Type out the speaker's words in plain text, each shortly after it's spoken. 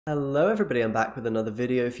Hello everybody, I'm back with another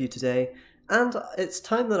video for you today, and it's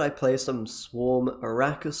time that I play some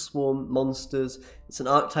Arachas Swarm monsters. It's an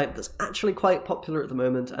archetype that's actually quite popular at the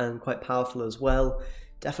moment and quite powerful as well.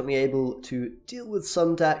 Definitely able to deal with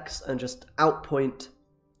some decks and just outpoint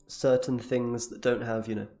certain things that don't have,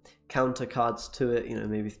 counter cards to it,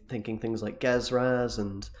 maybe thinking things like Gezraz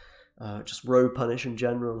and just row punish in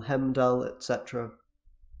general, Hemdal, etc.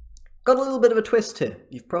 Got a little bit of a twist here.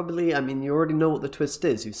 You've probably, you already know what the twist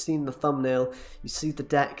is. You've seen the thumbnail, you see the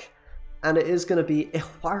deck, and it is going to be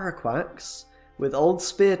Iwaraquax with old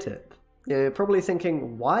Spear Tip. You're probably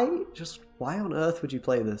thinking, why on earth would you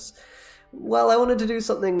play this? Well, I wanted to do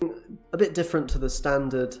something a bit different to the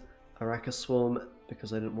standard Arachas Swarm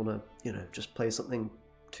because I didn't want to, just play something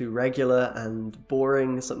too regular and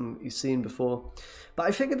boring, something you've seen before. But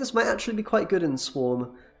I figured this might actually be quite good in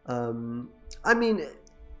Swarm.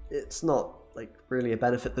 It's not like really a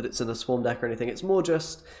benefit that it's in a Swarm deck or anything. It's more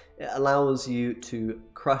just it allows you to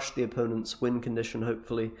crush the opponent's win condition,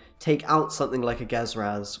 hopefully, take out something like a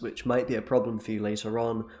Gezraz, which might be a problem for you later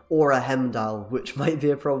on, or a Hemdal, which might be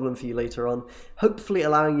a problem for you later on, hopefully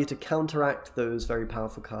allowing you to counteract those very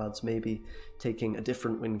powerful cards, maybe taking a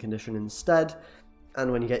different win condition instead.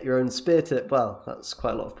 And when you get your own Spear Tip, well, that's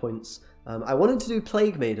quite a lot of points. I wanted to do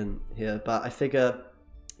Plague Maiden here, but I figure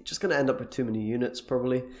you're just going to end up with too many units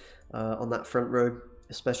probably on that front row,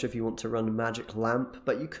 especially if you want to run Magic Lamp.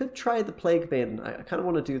 But you could try the Plague Maiden. I kind of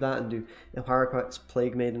want to do that and do Iwaraquax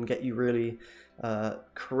Plague Maiden, get you really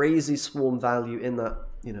crazy Swarm value in that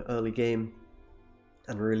early game,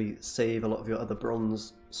 and really save a lot of your other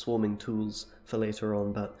bronze swarming tools for later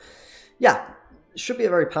on. But yeah, it should be a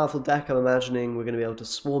very powerful deck. I'm imagining we're going to be able to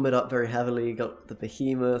swarm it up very heavily. Got the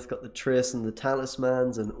Behemoth, got the Triss and the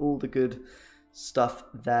Talismans and all the good stuff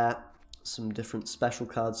there. Some different special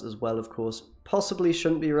cards as well, of course. Possibly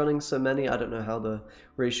shouldn't be running so many. I don't know how the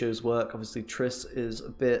ratios work. Obviously Triss is a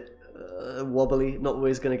bit wobbly, not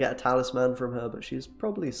always going to get a talisman from her, but she's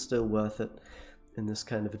probably still worth it in this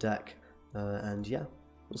kind of a deck. And yeah,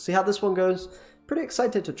 we'll see how this one goes. Pretty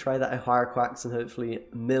excited to try that Iwaraquax and hopefully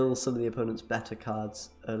mill some of the opponent's better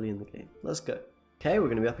cards early in the game. Let's go. Okay, we're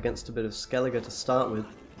going to be up against a bit of Skellige to start with.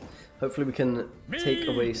 Hopefully we can take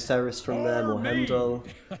away Ceres from them or Hemdal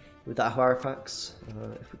with that Iwaraquax.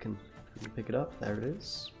 If we can pick it up, there it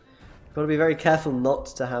is. Got to be very careful not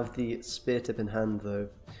to have the Spear Tip in hand though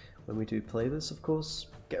when we do play this, of course.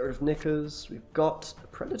 Get rid of Knickers. We've got a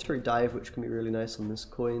Predatory Dive, which can be really nice on this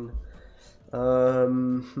coin. I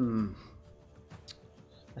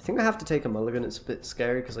think I have to take a mulligan. It's a bit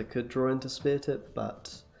scary because I could draw into Spear Tip,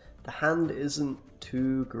 but the hand isn't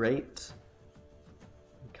too great.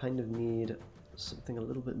 Kind of need something a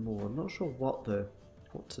little bit more. I'm not sure what though,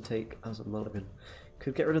 what to take as a mulligan.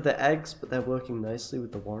 Could get rid of the eggs, but they're working nicely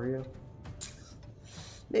with the warrior.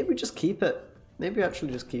 Maybe we just keep it. Maybe we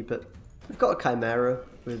actually just keep it. We've got a Chimera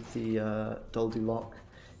with the Doldu Lock.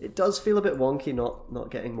 It does feel a bit wonky not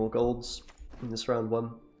getting more golds in this round one.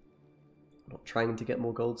 Not trying to get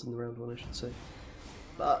more golds in the round one, I should say.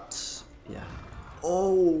 But yeah.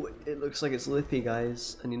 Oh, it looks like it's Lippy,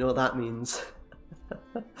 guys, and you know what that means.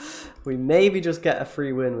 We maybe just get a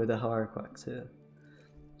free win with a Iwaraquax here.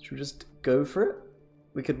 Should we just go for it?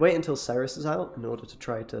 We could wait until Ceres is out in order to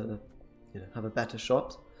try to have a better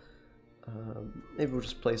shot. Maybe we'll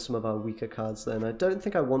just play some of our weaker cards then. I don't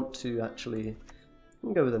think I want to actually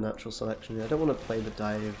go with a natural selection here. I don't want to play the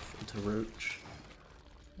dive into Roach.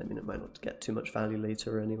 I mean, it might not get too much value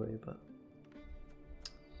later anyway, but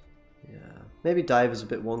yeah. Maybe dive is a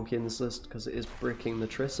bit wonky in this list because it is bricking the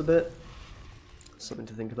Triss a bit. Something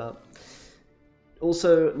to think about.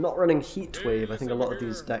 Also, not running Heat Wave. I think a lot of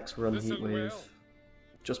these decks run Heat Wave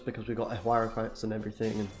just because we've got Iwaraquax and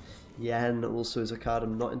everything, and Yen also is a card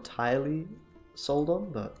I'm not entirely sold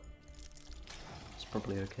on, but it's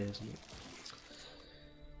probably okay, isn't it?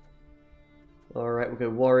 Alright, we'll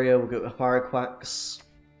go Warrior, we'll go Iwaraquax.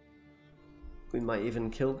 We might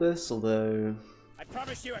even kill this, although maybe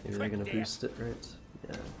they're going to boost it, right?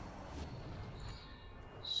 Yeah.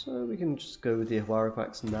 So we can just go with the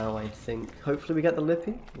Iwaraquax now, I think. Hopefully we get the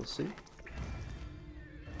Lippy, we'll see.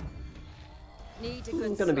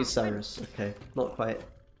 I'm gonna be Cyrus, okay. Not quite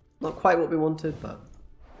what we wanted, but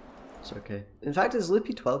it's okay. In fact, is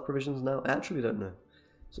Lippy 12 provisions now? I actually don't know.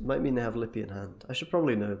 So it might mean they have Lippy in hand. I should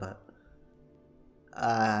probably know that.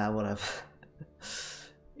 Whatever.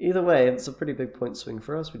 Either way, it's a pretty big point swing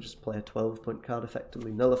for us. We just play a 12-point card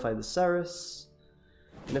effectively, nullify the Ceres.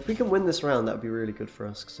 And if we can win this round, that would be really good for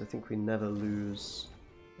us, because I think we never lose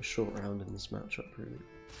a short round in this matchup, really.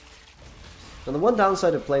 And the one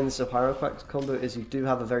downside of playing this Iwaraquax combo is you do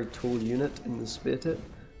have a very tall unit in the Spear Tip,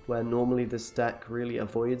 where normally this deck really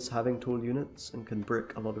avoids having tall units and can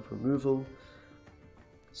brick a lot of removal.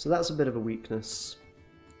 So that's a bit of a weakness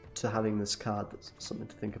to having this card. That's something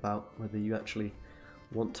to think about, whether you actually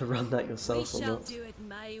want to run that yourself or not. Do it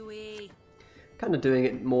my way. Kind of doing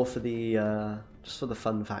it more for the just for the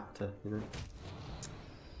fun factor, you know.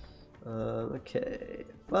 Okay,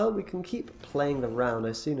 well, we can keep playing the round.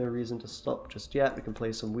 I see no reason to stop just yet. We can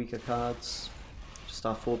play some weaker cards. Just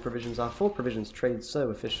our 4 provisions. Our 4 provisions trade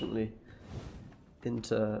so efficiently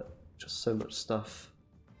into just so much stuff,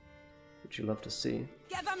 which you love to see.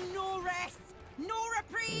 Give them no rest, no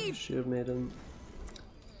reprieve. Shield Maiden.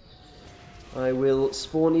 I will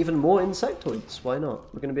spawn even more insectoids. Why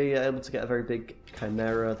not? We're going to be able to get a very big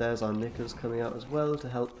Chimera. There's our Knickers coming out as well to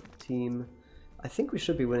help the team. I think we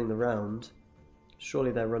should be winning the round.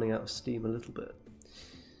 Surely they're running out of steam a little bit.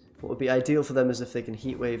 What would be ideal for them is if they can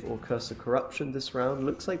Heatwave or Curse of Corruption this round.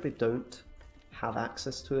 Looks like they don't have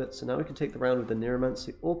access to it, so now we can take the round with the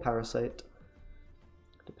Neuromancy or Parasite.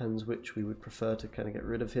 Depends which we would prefer to kind of get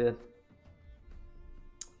rid of here.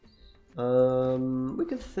 We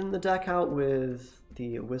could thin the deck out with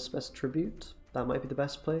the Wispest Tribute. That might be the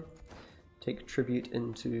best play. Take Tribute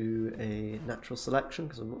into a Natural Selection,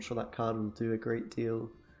 because I'm not sure that card will do a great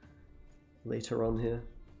deal later on here.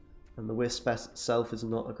 And the Wispest itself is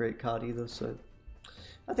not a great card either, so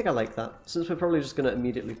I think I like that. Since we're probably just going to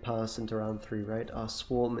immediately pass into round 3, right? Our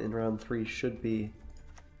Swarm in round 3 should be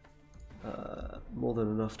more than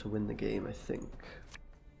enough to win the game, I think.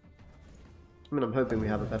 I mean, I'm hoping we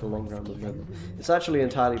have a better long round than them. It's actually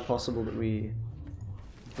entirely possible that we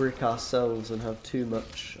brick ourselves and have too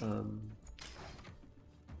much,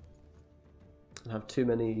 have too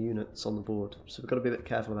many units on the board, so we've got to be a bit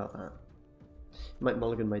careful about that. Might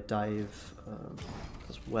mulligan my dive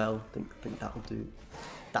as well. Think that'll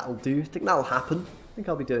do. Think that'll happen. I think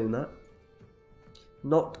I'll be doing that.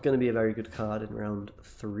 Not going to be a very good card in round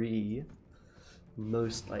 3,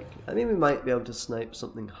 most likely. I mean, we might be able to snipe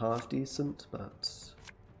something half decent, but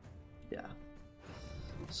yeah.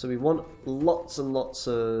 So we want lots and lots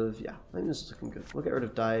of, yeah, I think this is looking good. We'll get rid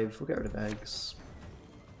of dive, we'll get rid of eggs.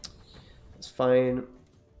 That's fine.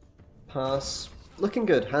 Pass. Looking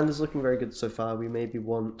good. Hand is looking very good so far. We maybe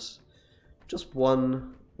want just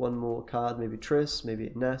one more card, maybe Triss, maybe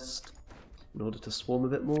a Nest, in order to swarm a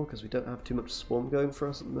bit more, because we don't have too much swarm going for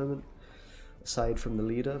us at the moment, aside from the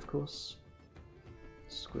leader, of course.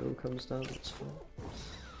 Squirrel comes down, that's fine.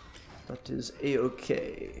 That is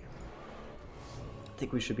a-okay. I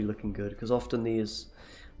think we should be looking good, because often these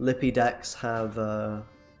lippy decks have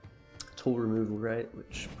tool removal, right,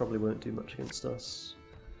 which probably won't do much against us.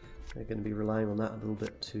 They're going to be relying on that a little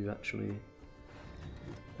bit to actually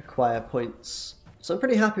acquire points. So I'm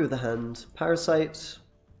pretty happy with the hand. Parasite,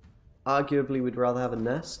 arguably we'd rather have a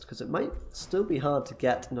Nest, because it might still be hard to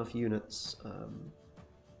get enough units.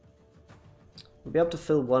 We'll be able to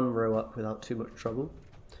fill one row up without too much trouble,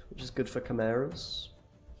 which is good for Chimeras.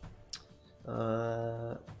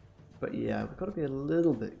 But yeah, we've got to be a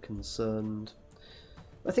little bit concerned.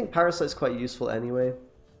 I think Parasite's quite useful anyway.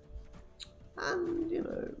 And, you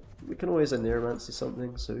know, we can always Neuromancy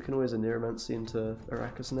something, so we can always Neuromancy into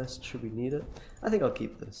Arachas Nest should we need it. I think I'll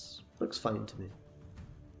keep this. Looks fine to me.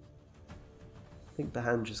 I think the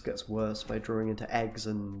hand just gets worse by drawing into eggs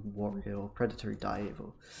and warrior or predatory dive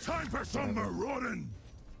or time for some marauding.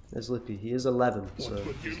 There's Lippy. He is 11, so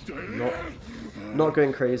not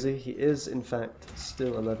going crazy. He is, in fact,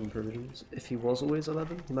 still 11 provisions. If he was always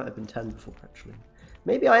 11, he might have been 10 before, actually.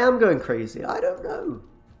 Maybe I am going crazy. I don't know.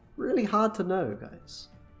 Really hard to know, guys.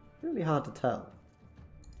 Really hard to tell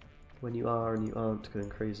when you are and you aren't going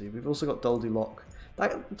crazy. We've also got Doldy-Lock.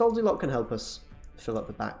 Doldy-Lock can help us fill up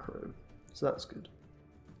the back row, so that's good.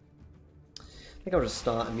 I think I'll just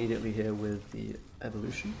start immediately here with the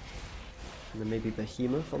Evolution. And then maybe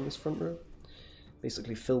Behemoth on this front row.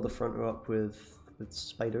 Basically fill the front row up with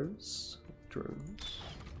spiders, drones.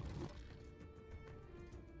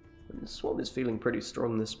 And the Swarm is feeling pretty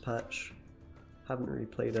strong this patch. Haven't really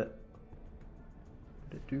played it,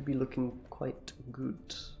 but it do be looking quite good.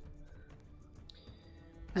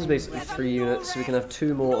 This is basically 3 units, so we can have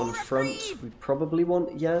 2 more on front. We probably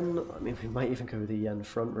want Yen. I mean, we might even go with the Yen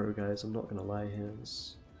front row, guys. I'm not going to lie here.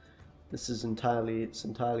 This is entirely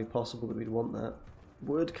possible that we'd want that.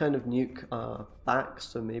 Would kind of nuke our back,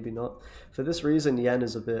 so maybe not. For this reason, Yen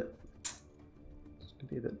is it's going to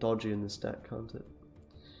be a bit dodgy in this deck, can't it?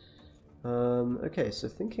 Okay, so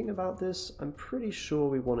thinking about this, I'm pretty sure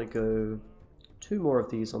we want to go 2 more of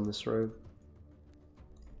these on this row.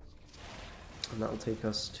 And that'll take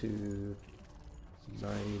us to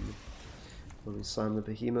 9 when we sign the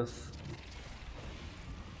Behemoth.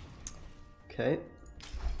 Okay.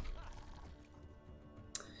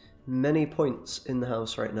 many points in the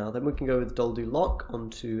house right now. Then we can go with Doldu Lock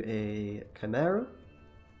onto a Chimera.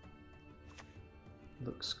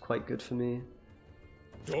 Looks quite good for me.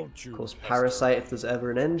 Don't you? Of course, Parasite if there's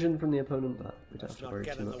ever an engine from the opponent, but we don't have to worry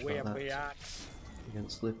too much about that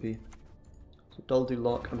against Lippy. So Doldu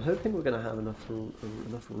Lock. I'm hoping we're gonna have enough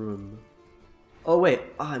room. Oh wait,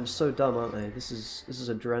 I'm so dumb, aren't I? This is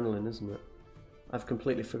Adrenaline, isn't it? I've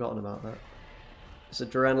completely forgotten about that. It's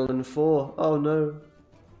Adrenaline 4. Oh no.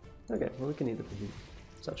 Okay, well we can either be.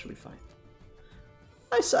 It's actually fine.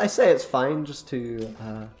 I say it's fine just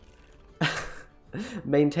to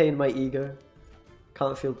maintain my ego.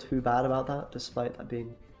 Can't feel too bad about that, despite that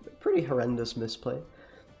being a pretty horrendous misplay.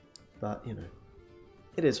 But, you know,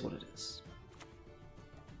 it is what it is.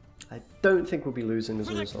 I don't think we'll be losing as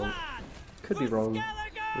a result. Could be wrong.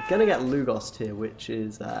 We're gonna get Lugost here, which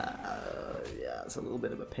is, yeah, it's a little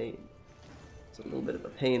bit of a pain. It's a little bit of a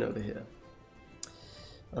pain over here.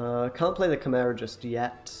 Can't play the Chimera just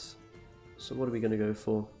yet. So what are we gonna go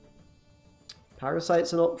for?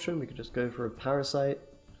 Parasite's an option. We could just go for a Parasite.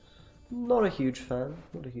 Not a huge fan.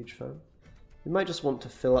 Not a huge fan. We might just want to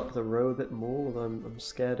fill up the row a bit more, although I'm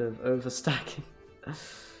scared of overstacking.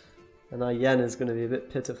 And our yen is going to be a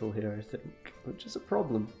bit pitiful here, I think, which is a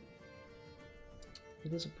problem.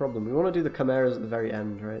 It is a problem. We want to do the Chimeras at the very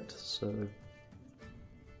end, right? So,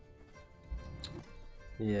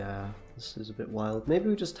 yeah, this is a bit wild. Maybe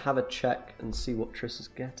we just have a check and see what Triss is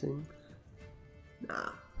getting. Nah.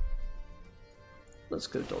 Let's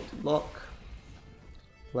go Doldu Lock.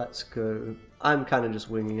 Let's go... I'm kind of just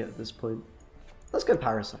winging it at this point. Let's go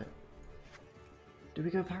Parasite. Do we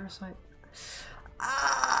go Parasite?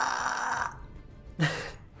 Ah!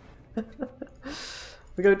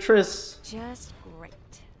 We go Triss. Just great.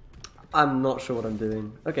 I'm not sure what I'm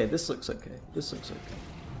doing. Okay, this looks okay. This looks okay.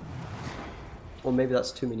 Or maybe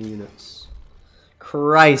that's too many units.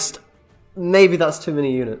 Christ! Maybe that's too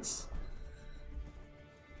many units.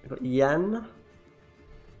 We've got Yen.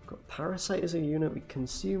 Got Parasite as a unit. We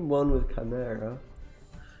consume one with Chimera.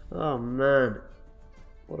 Oh man,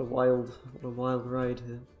 what a wild ride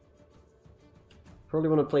here. Probably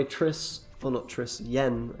want to play Triss, or not Triss,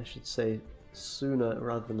 Yen, I should say, sooner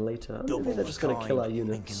rather than later. Maybe they're just going to kill our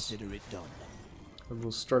units. Consider it done. And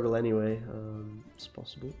we'll struggle anyway. It's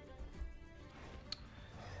possible.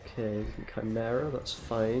 Okay, we can Chimera. That's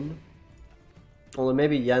fine. Although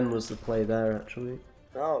maybe Yen was the play there actually.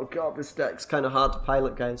 Oh god, this deck's kind of hard to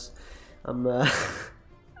pilot, guys. I'm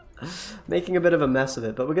making a bit of a mess of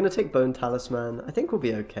it, but we're going to take Bone Talisman. I think we'll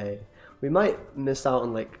be okay. We might miss out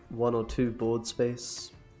on like 1 or 2 board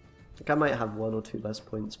space. I think I might have 1 or 2 less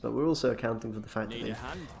points, but we're also accounting for the fact that they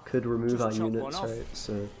could remove our units, right?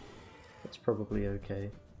 So that's probably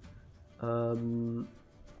okay.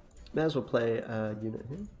 May as well play a unit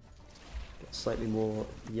here. Get slightly more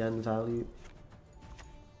yen value.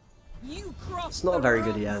 It's not a very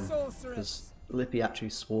good yen, because Lippy actually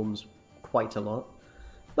swarms quite a lot.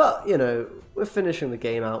 But, you know, we're finishing the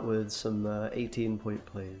game out with some 18-point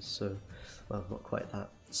plays, so, well, not quite that,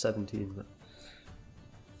 17, but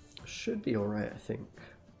should be alright, I think.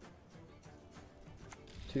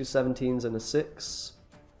 2 17s and a 6.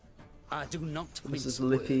 I do not. This is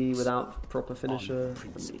Lippy without proper finisher.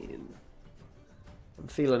 I mean, I'm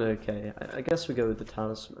feeling okay. I guess we go with the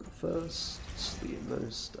Talisman first. It's the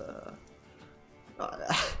most...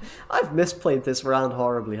 I've misplayed this round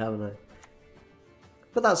horribly, haven't I?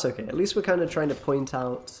 But that's okay. At least we're kind of trying to point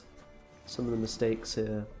out some of the mistakes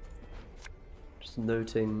here. Just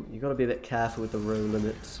noting, you've got to be a bit careful with the row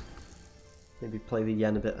limits. Maybe play the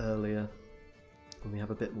yen a bit earlier. And we have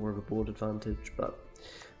a bit more of a board advantage. But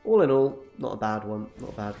all in all, not a bad one. Not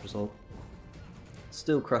a bad result.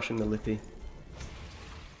 Still crushing the Lippy.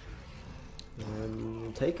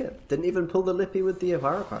 Take it. Didn't even pull the Lippy with the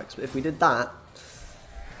Arachas, but if we did that,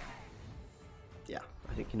 yeah,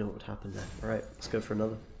 I think you know what would happen there. Alright, let's go for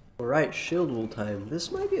another. Alright, Shield Wall time.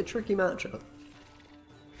 This might be a tricky matchup,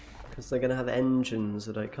 because they're going to have engines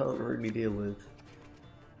that I can't really deal with.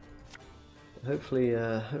 Hopefully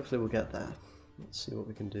we'll get there. Let's see what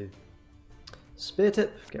we can do. Spear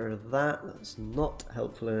Tip, get rid of that. That's not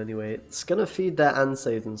helpful in any way. It's going to feed their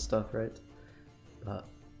Ansaves and stuff, right? But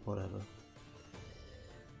whatever.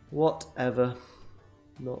 Whatever.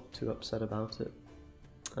 Not too upset about it.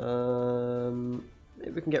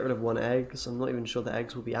 Maybe we can get rid of 1 egg, so I'm not even sure the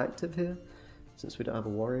eggs will be active here, since we don't have a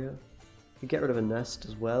warrior. We get rid of a nest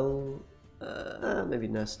as well. Maybe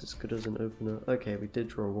nest is good as an opener. Okay, we did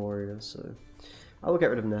draw a warrior, so I will get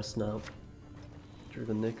rid of nest now. Drew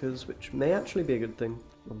the knickers, which may actually be a good thing.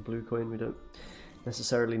 On blue coin, we don't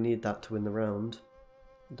necessarily need that to win the round.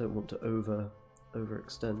 Don't want to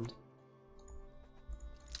overextend.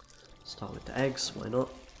 Start with the eggs, why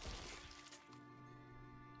not?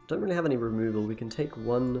 Don't really have any removal. We can take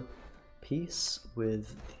one piece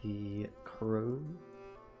with the crone.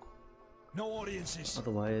 No audiences.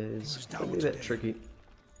 Otherwise, it's a bit tricky.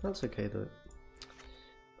 That's okay though.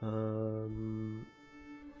 I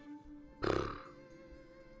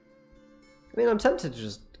mean, I'm tempted to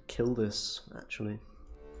just kill this, actually.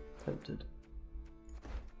 Tempted.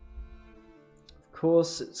 Of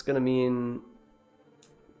course, it's going to mean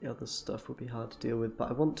the other stuff will be hard to deal with, but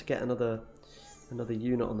I want to get another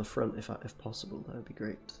unit on the front if possible. That would be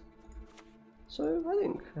great. So I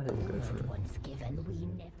think we'll go for it.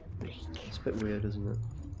 It's a bit weird, isn't it?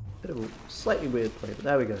 Bit of a slightly weird play, but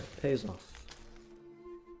there we go. Pays off.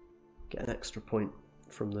 Get an extra point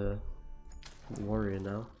from the warrior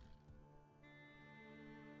now.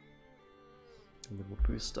 And then we'll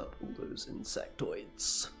boost up all those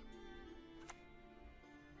insectoids.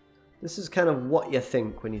 This is kind of what you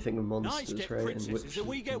think when you think of monsters, right? And witches,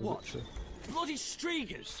 we get what? Bloody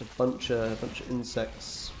streakers. Just a bunch of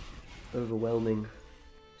insects, overwhelming.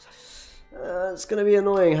 It's going to be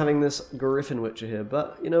annoying having this Griffin Witcher here,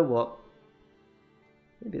 but you know what?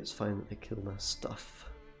 Maybe it's fine that they kill my stuff.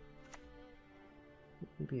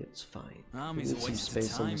 Maybe it's fine. I need some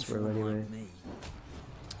space on this row anyway.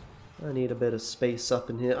 I need a bit of space up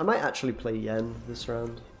in here. I might actually play Yen this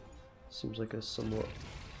round. Seems like a somewhat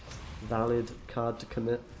valid card to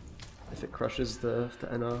commit if it crushes the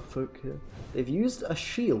NR folk here. They've used a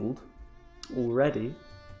shield already.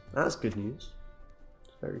 That's good news.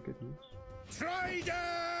 It's very good news. Trident!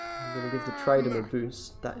 I'm going to give the Trident a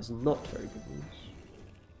boost. That is not very good news.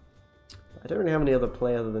 I don't really have any other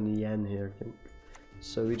play other than Yen here, I think.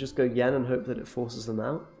 So we just go Yen and hope that it forces them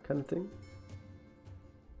out, kind of thing.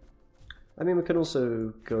 I mean, we can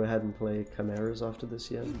also go ahead and play Chimeras after this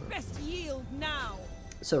Yen. Best yield now.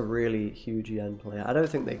 It's a really huge Yen player. I don't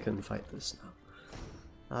think they can fight this now.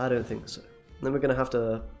 I don't think so. Then we're going to have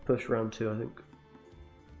to push round 2, I think.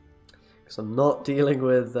 Because I'm not dealing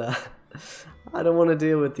with... I don't want to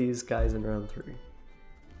deal with these guys in round 3.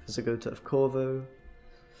 Visigoda of Corvo.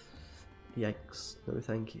 Yikes. No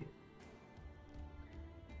thank you.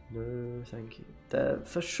 No thank you.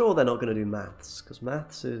 For sure they're not going to do maths, because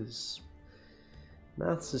maths is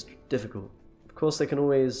difficult. Of course they can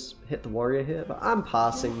always hit the warrior here, but I'm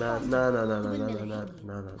passing, man. No.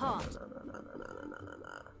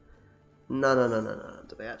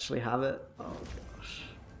 Do they actually have it? Oh gosh.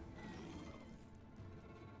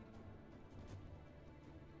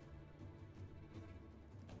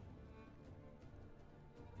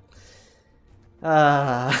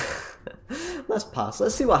 Let's pass.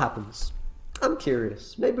 Let's see what happens. I'm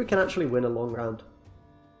curious. Maybe we can actually win a long round.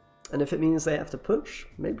 And if it means they have to push,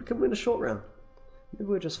 maybe we can win a short round. Maybe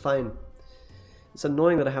we're just fine. It's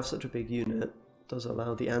annoying that I have such a big unit. It does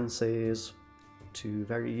allow the Anseys to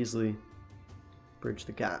very easily bridge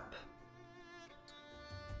the gap.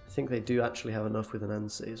 I think they do actually have enough with an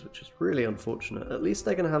Anseys, which is really unfortunate. At least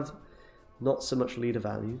they're going to have not so much leader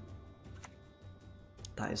value.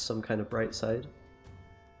 That is some kind of bright side.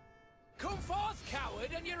 Come forth,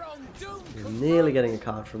 coward, and your own doom. We're nearly getting a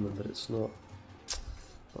card from them, but it's not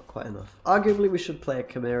quite enough. Arguably we should play a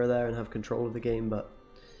Chimera there and have control of the game, but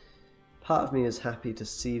part of me is happy to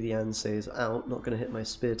see the Anseys out. Not going to hit my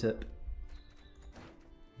spear tip.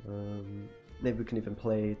 Maybe we can even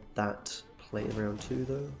play that play in round 2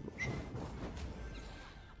 though. Not sure.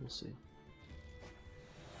 We'll see.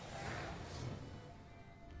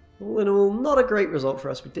 All in all, not a great result for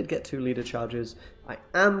us. We did get 2 leader charges. I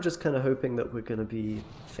am just kind of hoping that we're going to be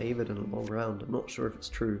favoured in a long round. I'm not sure if it's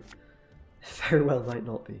true. It very well might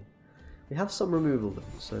not be. We have some removal though,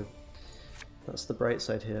 so that's the bright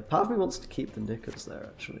side here. Part of me wants to keep the knickers there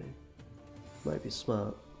actually. Might be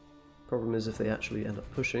smart. Problem is if they actually end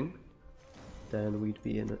up pushing, then we'd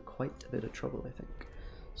be in quite a bit of trouble, I think.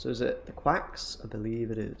 So is it the Quacks? I believe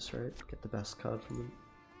it is, right? Get the best card from them.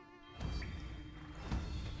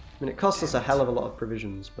 I mean, it costs us a hell of a lot of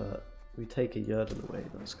provisions, but we take a Yerden away.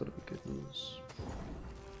 That's got to be good news.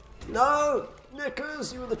 No!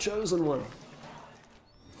 Knickers, you were the chosen one.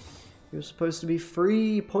 You were supposed to be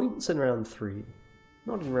 3 points in round 3,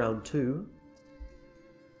 not in round 2.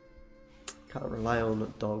 Can't rely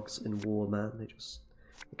on dogs in war, man. They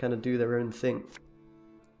kind of do their own thing.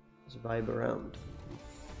 Just vibe around.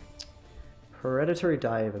 Hereditary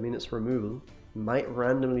Dive, I mean it's removal. Might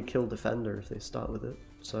randomly kill Defender if they start with it.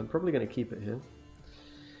 So I'm probably going to keep it here.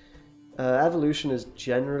 Evolution is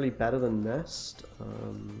generally better than Nest.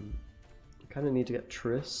 Kind of need to get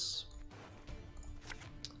Triss.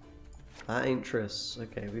 That ain't Triss.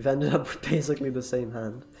 Okay, we've ended up with basically the same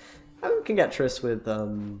hand. And we can get Triss with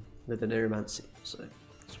the Neuromancy, so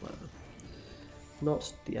it's whatever.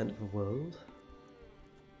 Not the end of the world.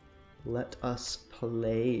 Let us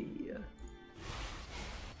play.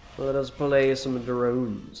 Let us play some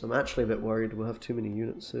drones. I'm actually a bit worried we'll have too many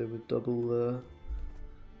units here with double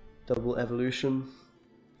evolution.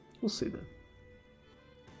 We'll see though.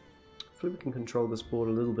 Hopefully we can control this board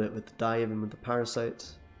a little bit with the dive and with the parasite.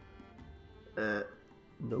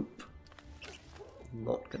 Nope.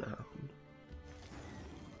 Not gonna happen.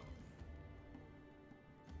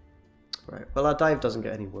 Right, well our dive doesn't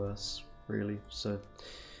get any worse, really, so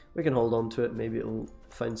we can hold on to it. Maybe it'll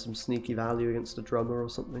find some sneaky value against a drummer or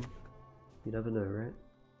something. You never know, right?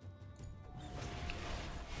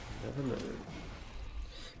 Never know.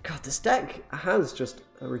 God, this deck has just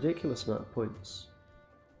a ridiculous amount of points.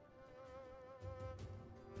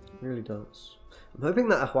 It really does. I'm hoping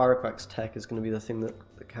that Ahuaraquack's tech is going to be the thing that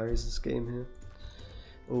carries this game here.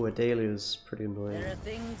 Oh, Adalia's pretty annoying. There are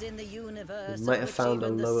things in the universe We might have found a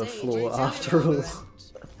lower floor after all.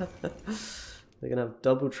 They're going to have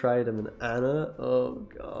double Tridem and Anna. Oh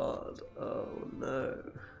god. Oh no.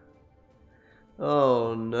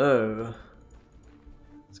 Oh no.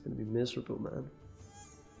 It's going to be miserable, man.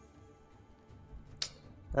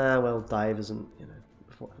 Ah, well, dive isn't, you know,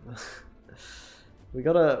 whatever. We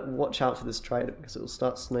gotta watch out for this Trident because it will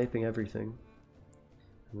start sniping everything.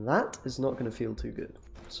 And that is not going to feel too good.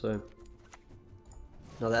 So,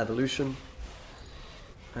 another evolution.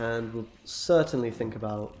 And we'll certainly think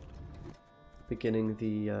about beginning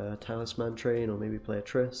the Talisman train, or maybe play a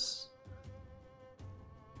Triss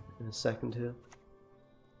in a second here.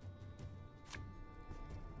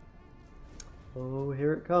 Oh,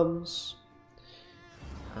 here it comes.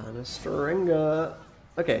 And a Stringer.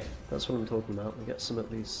 Okay, that's what I'm talking about. We get some at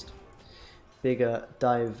least bigger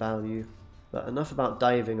dive value. But enough about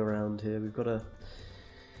diving around here. We've got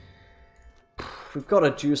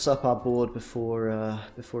to juice up our board before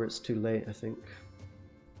it's too late, I think.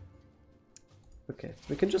 Okay,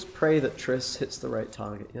 we can just pray that Triss hits the right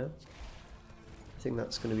target, yeah? I think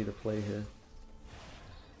that's going to be the play here.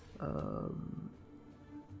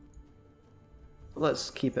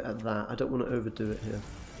 Let's keep it at that. I don't want to overdo it here.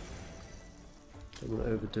 Don't want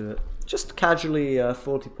to overdo it. Just casually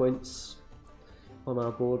 40 points on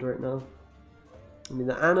our board right now. I mean,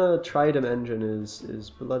 the Anna Tridem engine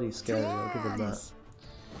is bloody scary, I'll give him that.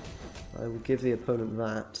 I will give the opponent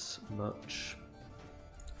that much.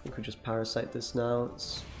 I think we just parasite this now.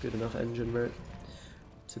 It's good enough engine, right,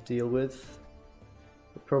 to deal with.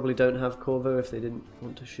 They probably don't have Corvo if they didn't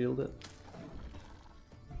want to shield it.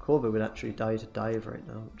 Corvo would actually die to dive right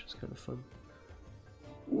now, which is kind of fun.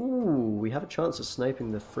 Ooh, we have a chance of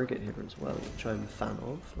sniping the frigate here as well, which I'm a fan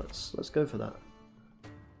of. Let's go for that.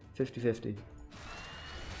 50-50.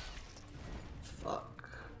 Fuck.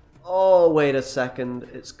 Oh, wait a second.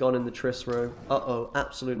 It's gone in the Triss row. Uh-oh,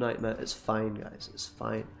 absolute nightmare. It's fine, guys. It's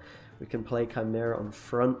fine. We can play Chimera on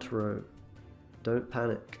front row. Don't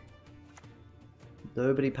panic.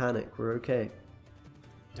 Nobody panic. We're okay.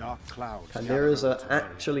 Dark clouds. Chimeras are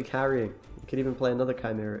actually carrying. We could even play another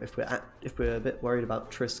Chimera if we're a bit worried about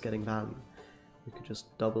Triss getting value. We could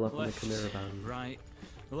just double up on the Chimera value. Right,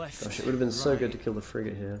 left. Gosh, it would have been so good to kill the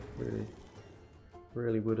frigate here.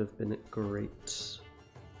 Really would have been great. This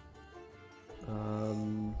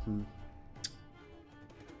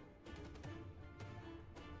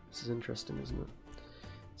is interesting, isn't it?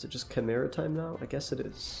 Is it just Chimera time now? I guess it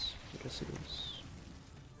is.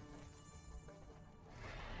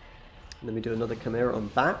 And then we do another Chimera on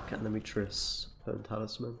back, and then we Triss Bone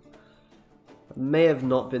Talisman. That may have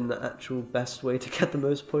not been the actual best way to get the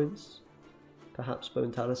most points. Perhaps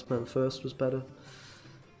Bone Talisman first was better.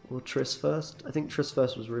 Or Triss first. I think Triss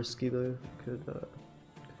first was risky though. Could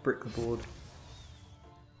brick the board.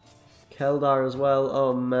 Keldar as well.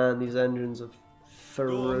 Oh man, these engines are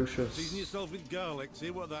ferocious. Season yourself with garlic,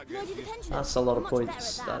 see what that gets you. That's a lot of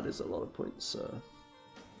points. That is a lot of points.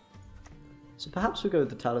 So perhaps we go with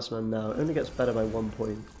the Talisman now. It only gets better by 1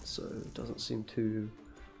 point, so it doesn't seem too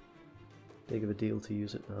big of a deal to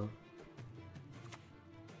use it now.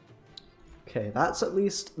 Okay, that's at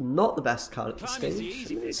least not the best card at this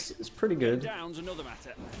stage. I mean, it's pretty good.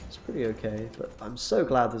 It's pretty okay, but I'm so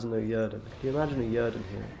glad there's no Yrden. Can you imagine a Yrden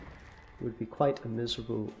here? It would be quite a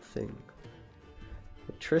miserable thing.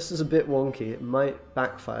 But Triss is a bit wonky. It might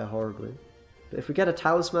backfire horribly. But if we get a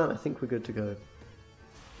Talisman, I think we're good to go.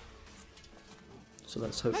 So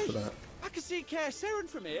let's hope for that. I can see Kaer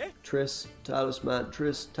from here. Triss, Talisman,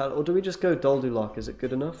 Triss, or do we just go Doldulok? Is it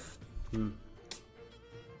good enough?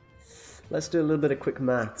 Let's do a little bit of quick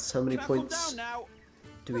maths. How many points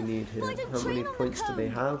do we need here? How many points do they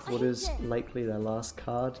have? What is likely their last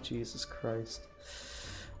card? Jesus Christ.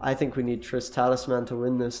 I think we need Triss Talisman to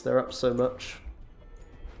win this. They're up so much.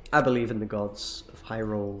 I believe in the gods of high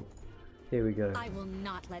roll. Here we go. I will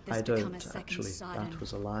not let this I become don't, a second actually. Sodom. That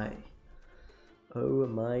was a lie. Oh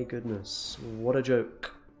my goodness. What a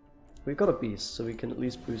joke. We've got a beast, so we can at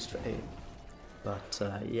least boost for aim. But,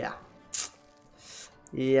 yeah.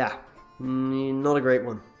 Yeah. Not a great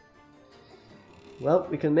one. Well,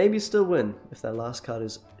 we can maybe still win if their last card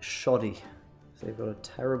is shoddy. If they've got a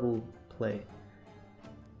terrible play.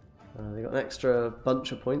 They got an extra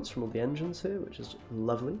bunch of points from all the engines here, which is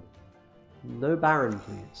lovely. No Baron,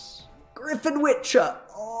 please. Griffin Witcher!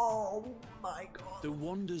 Oh my god. The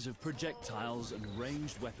wonders of projectiles and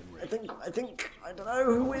ranged weaponry. I don't know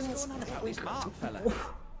who wins. Smart fella.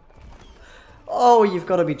 Oh, you've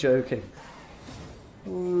got to be joking.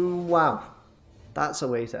 Wow. That's a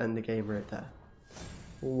way to end the game right there.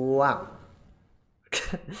 Wow.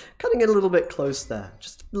 Cutting it a little bit close there.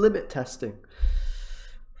 Just limit testing.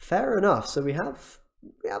 Fair enough. So we have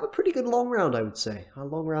a pretty good long round, I would say. Our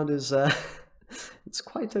long round is it's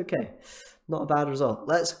quite okay. Not a bad result.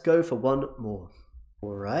 Let's go for one more.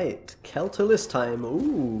 Alright, Keltolis time.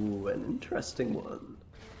 Ooh, an interesting one.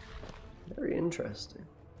 Very interesting.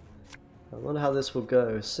 I wonder how this will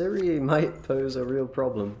go. Ciri might pose a real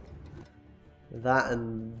problem. That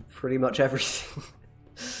and pretty much everything.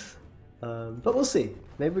 But we'll see.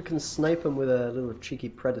 Maybe we can snipe them with a little cheeky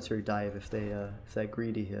predatory dive if they're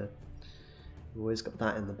greedy here. We've always got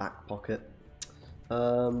that in the back pocket.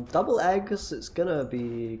 Double eggs, it's gonna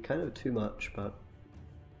be kind of too much, but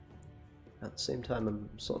at the same time I'm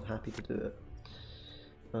sort of happy to do it.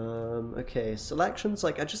 Okay, selections,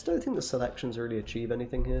 like I just don't think the selections really achieve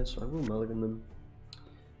anything here, so I will mulligan them.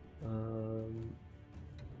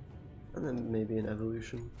 And then maybe an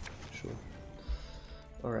evolution, sure.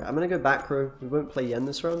 Alright, I'm gonna go back row. We won't play Yen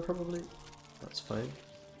this round probably. That's fine.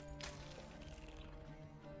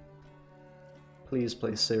 Please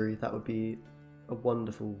play Ciri, that would be a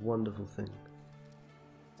wonderful, wonderful thing.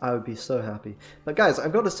 I would be so happy. But guys,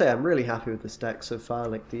 I've got to say, I'm really happy with this deck so far.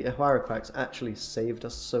 Like, the Iwaraquax actually saved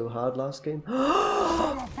us so hard last game.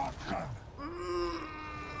 Oh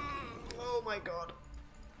my god.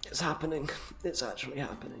 It's happening. It's actually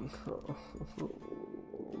happening. Oh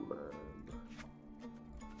man.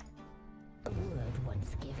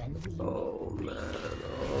 Oh man.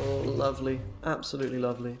 Oh, lovely. Absolutely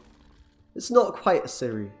lovely. It's not quite a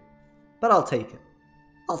Ciri, but I'll take it.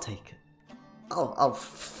 I'll take it. I'll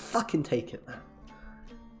fucking take it, man.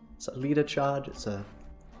 It's a leader charge, it's a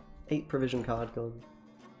 8 provision card gone.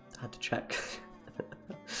 Had to check.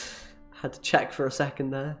 Had to check for a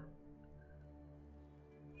second there.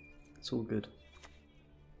 It's all good.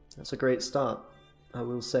 That's a great start, I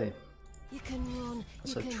will say. You can run.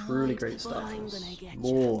 That's a truly great start.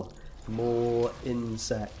 More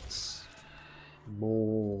insects.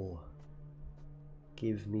 More.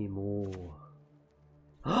 Give me more.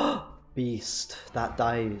 Beast. That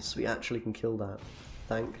dies. We actually can kill that.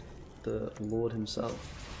 Thank the Lord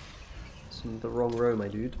himself. It's in the wrong row, my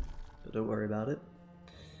dude. But don't worry about it.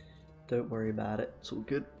 Don't worry about it. It's all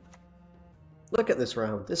good. Look at this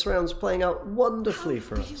round. This round's playing out wonderfully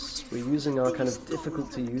for us. We're using our kind of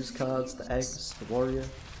difficult to use cards. The eggs, the warrior.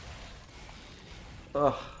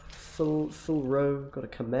 Ugh. Full row. Got a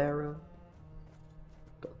Chimera.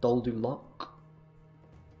 Got Doldu Lock.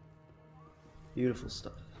 Beautiful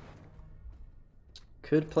stuff.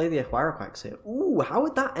 Could play the Iwaraquax here. Ooh, how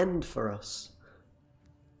would that end for us?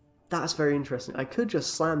 That's very interesting. I could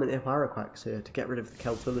just slam an Iwaraquax here to get rid of the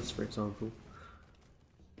Keltolis, for example.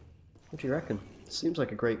 What do you reckon? Seems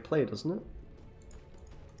like a great play, doesn't it?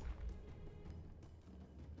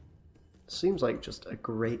 Seems like just a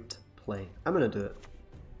great play. I'm gonna do it.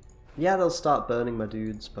 Yeah, they'll start burning my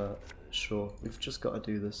dudes, but sure. We've just got to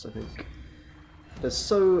do this, I think. They're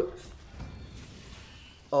so...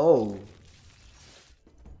 Oh.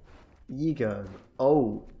 Ego.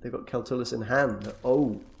 Oh, they've got Keltolis in hand.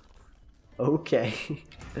 Oh. Okay.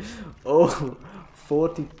 Oh,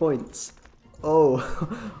 40 points.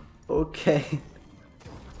 Oh, okay.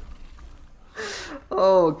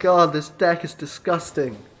 Oh god, this deck is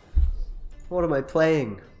disgusting. What am I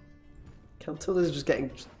playing? Keltolis is just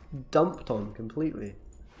getting dumped on completely.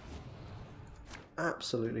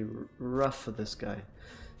 Absolutely rough for this guy.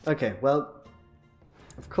 Okay, well,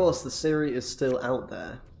 of course the Ciri is still out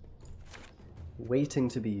there, waiting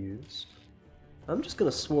to be used. I'm just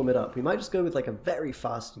going to swarm it up. We might just go with like a very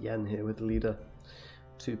fast Yen here with the leader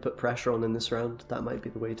to put pressure on in this round. That might be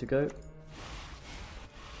the way to go.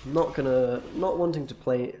 Not wanting to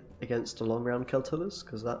play against a long round Keltolis,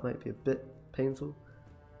 because that might be a bit painful.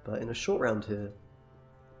 But in a short round here,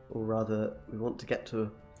 or rather we want to get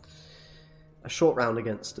to a short round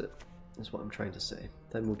against it. is what I'm trying to say.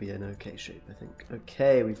 Then we'll be in okay shape, I think.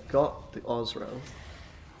 Okay, we've got the Osrel.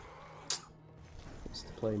 What's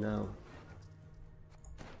the play now?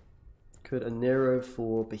 Could a Nero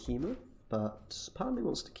for Behemoth, but part of me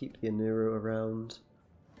wants to keep the Nero around.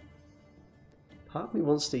 Part of me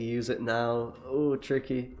wants to use it now. Oh,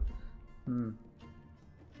 tricky. I'm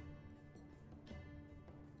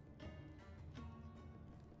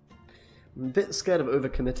a bit scared of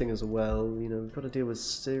overcommitting as well. You know, we've got to deal with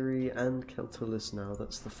Ciri and Keltulis now.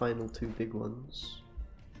 That's the final two big ones.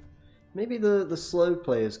 Maybe the slow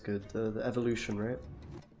play is good, the evolution, right?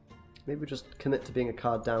 Maybe we just commit to being a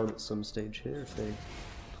card down at some stage here if they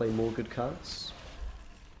play more good cards.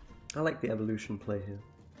 I like the evolution play here.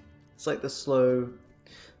 It's like the slow,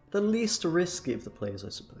 the least risky of the plays, I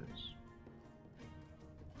suppose.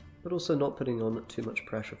 But also not putting on too much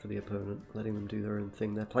pressure for the opponent, letting them do their own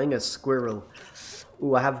thing. They're playing a squirrel.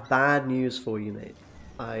 Ooh, I have bad news for you, mate.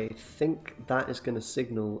 I think that is going to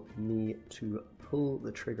signal me to pull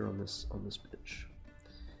the trigger on this bitch.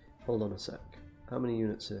 Hold on a sec. How many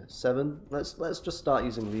units here? 7? Let's just start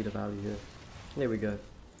using leader value here. Here we go.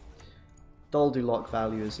 Doldulock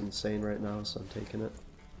value is insane right now, so I'm taking it.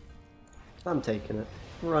 I'm taking it.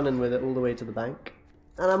 Running with it all the way to the bank.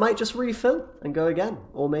 And I might just refill and go again.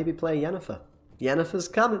 Or maybe play Yennefer. Yennefer's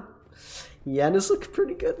coming. Yennefer's looking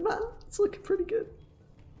pretty good, man. It's looking pretty good.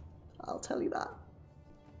 I'll tell you that.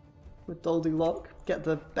 With Doldulock, get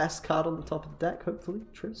the best card on the top of the deck, hopefully.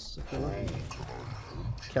 Triss, if you like.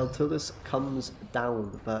 Keltulis comes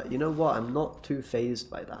down. But you know what? I'm not too phased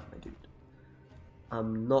by that, my dude.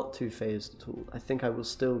 I'm not too phased at all. I think I will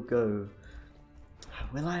still go...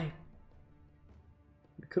 Will I?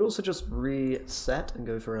 We could also just reset and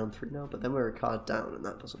go for round 3 now, but then we're a card down and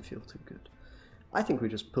that doesn't feel too good. I think we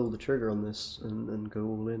just pull the trigger on this and go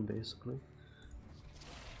all in, basically.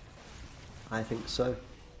 I think so.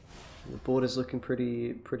 The board is looking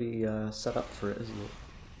pretty set up for it, isn't it?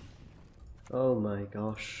 Oh my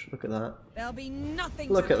gosh, look at that. There'll be nothing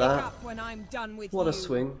Look to at pick that. up when I'm done with What you. a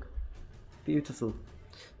swing. Beautiful.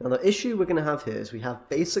 Now the issue we're going to have here is we have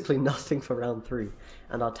basically nothing for round 3.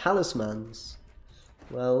 And our talismans,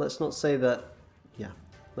 well, let's not say that, yeah,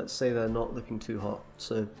 let's say they're not looking too hot.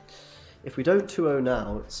 So if we don't 2-0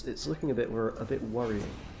 now, it's looking a bit worrying.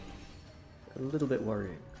 A little bit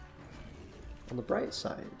worrying. On the bright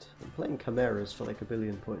side, I'm playing Chimeras for like 1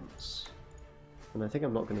 billion points. And I think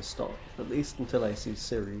I'm not going to stop, at least until I see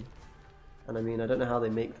Ciri. And I mean, I don't know how they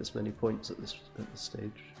make this many points at this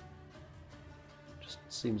stage. Just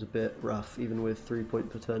seems a bit rough, even with 3-point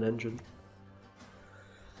per turn engine.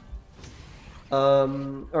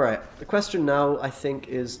 Alright, the question now, I think,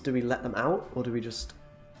 is do we let them out, or do we just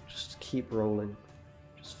keep rolling?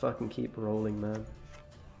 Just fucking keep rolling, man.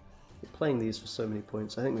 We're playing these for so many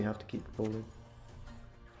points, I think we have to keep rolling.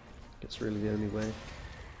 It's really the only way.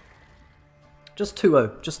 Just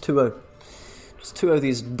 2-0, just 2-0. Just 2-0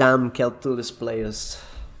 these damn Keltulis players.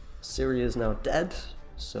 Ciri is now dead,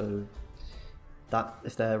 so that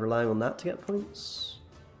if they're relying on that to get points,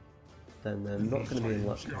 then they're not going to be in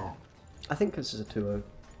luck. I think this is a 2-0.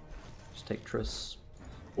 Just take Triss.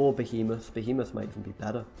 Or Behemoth. Behemoth might even be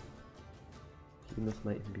better. Behemoth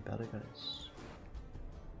might even be better, guys.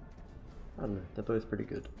 I don't know, they're both pretty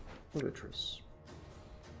good. We'll go Triss.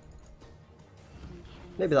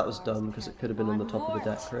 Maybe that was dumb because it could have been on the top of the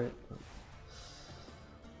deck, right?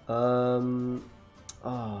 Oh,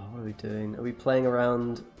 what are we doing? Are we playing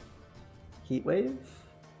around Heatwave? If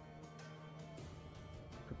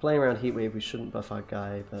we're playing around Heatwave, we shouldn't buff our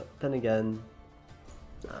guy, but then again,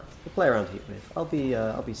 nah, we'll play around Heatwave.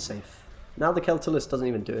 I'll be safe. Now the Keltulis doesn't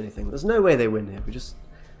even do anything. There's no way they win here. We just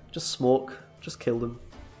smork, just kill them,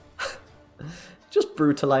 just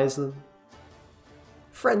brutalize them.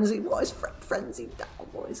 Frenzy, what is frenzy down,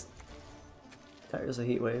 boys? There is a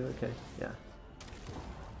Heatwave, okay, yeah.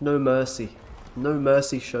 No mercy. No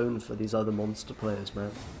mercy shown for these other monster players,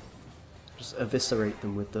 man. Just eviscerate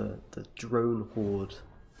them with the drone horde.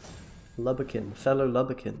 Lubberkin, fellow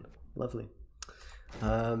Lubberkin. Lovely.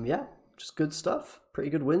 Yeah, just good stuff.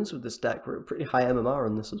 Pretty good wins with this deck. We're pretty high MMR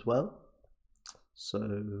on this as well.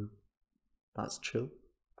 So, that's chill.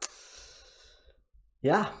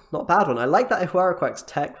 Yeah, not a bad one. I like that Ihuaraquack's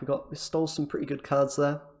tech. We stole some pretty good cards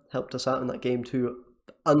there. Helped us out in that game 2,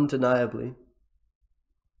 undeniably.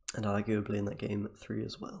 And arguably in that game 3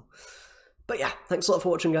 as well. But yeah, thanks a lot for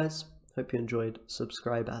watching, guys. Hope you enjoyed.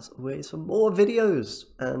 Subscribe as always for more videos.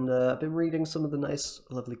 And I've been reading some of the nice,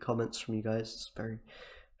 lovely comments from you guys. It's very,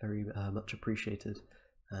 very much appreciated.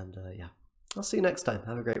 And yeah, I'll see you next time.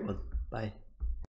 Have a great one. Bye.